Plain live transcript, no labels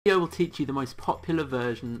This video will teach you the most popular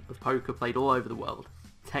version of poker played all over the world,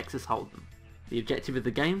 Texas Holdem. The objective of the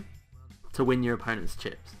game? To win your opponent's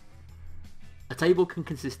chips. A table can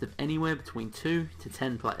consist of anywhere between 2 to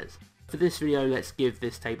 10 players. For this video, let's give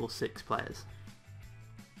this table 6 players.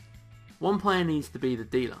 One player needs to be the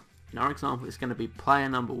dealer. In our example, it's going to be player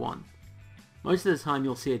number 1. Most of the time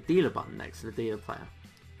you'll see a dealer button next to the dealer player.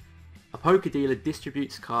 A poker dealer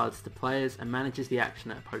distributes cards to players and manages the action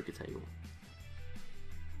at a poker table.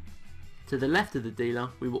 To the left of the dealer,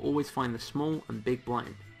 we will always find the small and big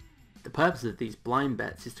blind. The purpose of these blind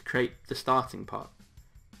bets is to create the starting pot.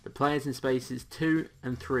 The players in spaces 2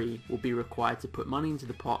 and 3 will be required to put money into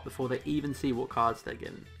the pot before they even see what cards they're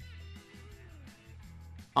given.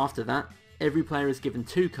 After that, every player is given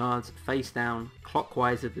 2 cards face down,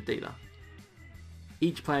 clockwise of the dealer.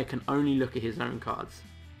 Each player can only look at his own cards.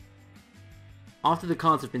 After the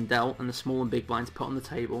cards have been dealt and the small and big blinds put on the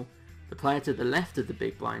table, the player to the left of the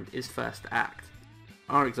big blind is first to act.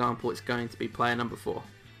 Our example is going to be player number 4.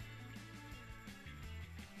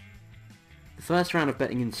 The first round of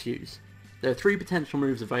betting ensues. There are 3 potential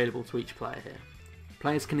moves available to each player here.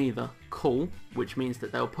 Players can either call, which means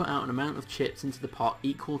that they'll put out an amount of chips into the pot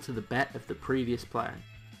equal to the bet of the previous player.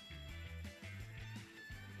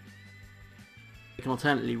 They can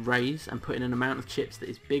alternately raise and put in an amount of chips that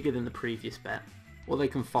is bigger than the previous bet, or they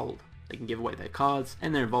can fold. They can give away their cards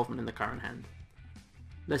and their involvement in the current hand.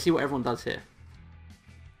 Let's see what everyone does here.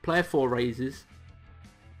 Player 4 raises,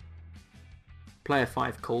 player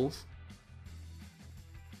 5 calls,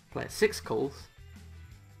 player 6 calls,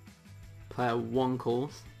 player 1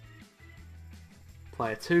 calls,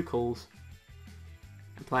 player 2 calls,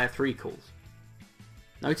 and player 3 calls.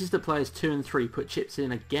 Notice that players 2 and 3 put chips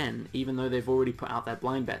in again even though they've already put out their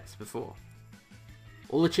blind bets before.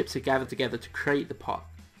 All the chips are gathered together to create the pot.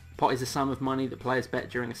 The pot is the sum of money that players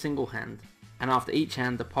bet during a single hand, and after each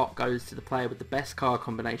hand the pot goes to the player with the best card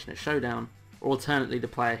combination at showdown, or alternately the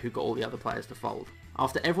player who got all the other players to fold.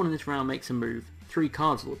 After everyone in this round makes a move, 3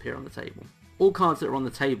 cards will appear on the table. All cards that are on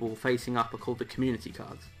the table facing up are called the community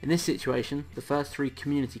cards. In this situation, the first 3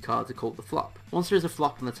 community cards are called the flop. Once there is a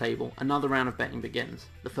flop on the table, another round of betting begins.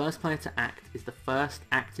 The first player to act is the first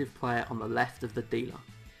active player on the left of the dealer.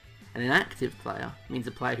 An inactive player means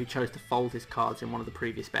a player who chose to fold his cards in one of the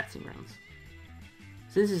previous betting rounds.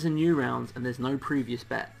 Since it's a new round and there's no previous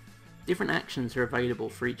bet, different actions are available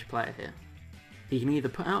for each player here. He can either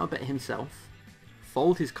put out a bet himself,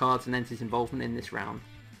 fold his cards and end his involvement in this round,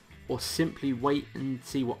 or simply wait and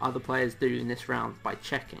see what other players do in this round by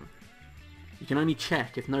checking. You can only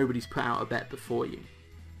check if nobody's put out a bet before you.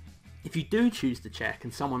 If you do choose to check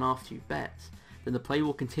and someone after you bets, then the play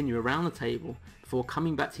will continue around the table before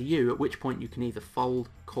coming back to you, at which point you can either fold,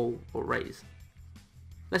 call or raise.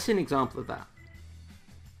 Let's see an example of that.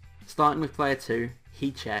 Starting with player 2, he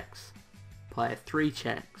checks, player 3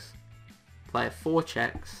 checks, player 4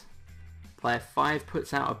 checks, player 5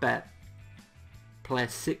 puts out a bet, player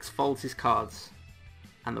 6 folds his cards,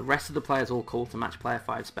 and the rest of the players all call to match player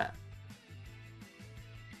 5's bet.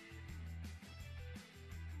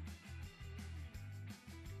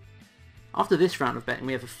 After this round of betting,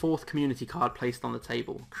 we have a 4th community card placed on the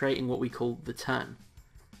table, creating what we call the turn.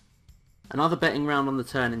 Another betting round on the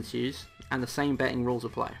turn ensues, and the same betting rules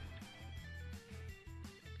apply.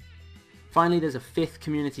 Finally, there's a 5th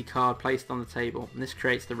community card placed on the table, and this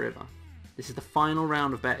creates the river. This is the final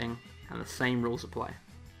round of betting, and the same rules apply.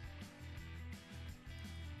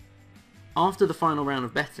 After the final round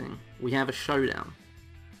of betting, we have a showdown.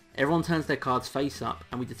 Everyone turns their cards face up,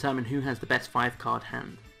 and we determine who has the best 5-card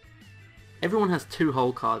hand. Everyone has 2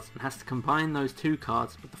 whole cards and has to combine those 2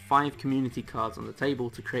 cards with the 5 community cards on the table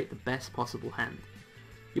to create the best possible hand.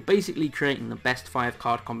 You're basically creating the best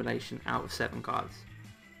 5-card combination out of 7 cards.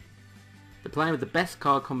 The player with the best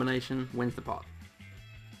card combination wins the pot.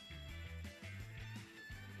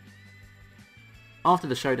 After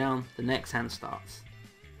the showdown, the next hand starts.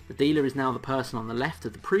 The dealer is now the person on the left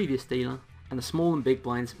of the previous dealer, and the small and big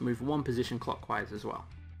blinds move 1 position clockwise as well.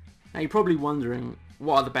 Now you're probably wondering,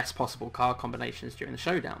 what are the best possible card combinations during the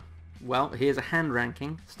showdown? Well, here's a hand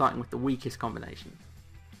ranking, starting with the weakest combination.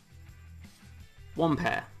 1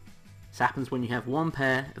 pair. This happens when you have 1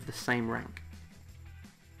 pair of the same rank.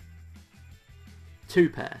 2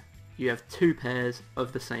 pair. You have 2 pairs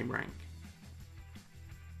of the same rank.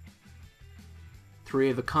 3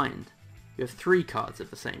 of a kind. You have 3 cards of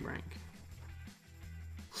the same rank.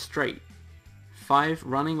 Straight. 5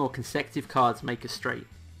 running or consecutive cards make a straight.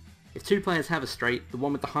 If 2 players have a straight, the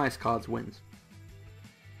one with the highest cards wins.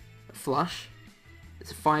 A flush.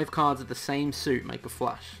 It's 5 cards of the same suit make a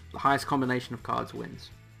flush. The highest combination of cards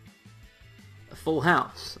wins. A full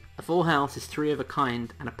house. A full house is 3 of a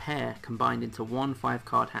kind and a pair combined into one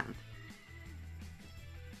 5-card hand.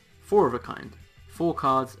 4 of a kind. 4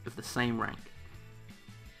 cards of the same rank.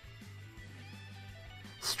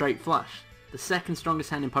 Straight flush. The second strongest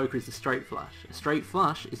hand in poker is the straight flush. A straight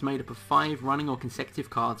flush is made up of 5 running or consecutive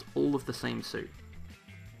cards, all of the same suit.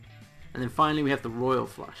 And then finally we have the royal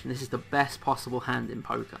flush, and this is the best possible hand in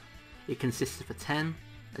poker. It consists of a 10,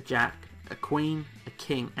 a jack, a queen, a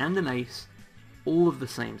king and an ace, all of the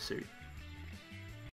same suit.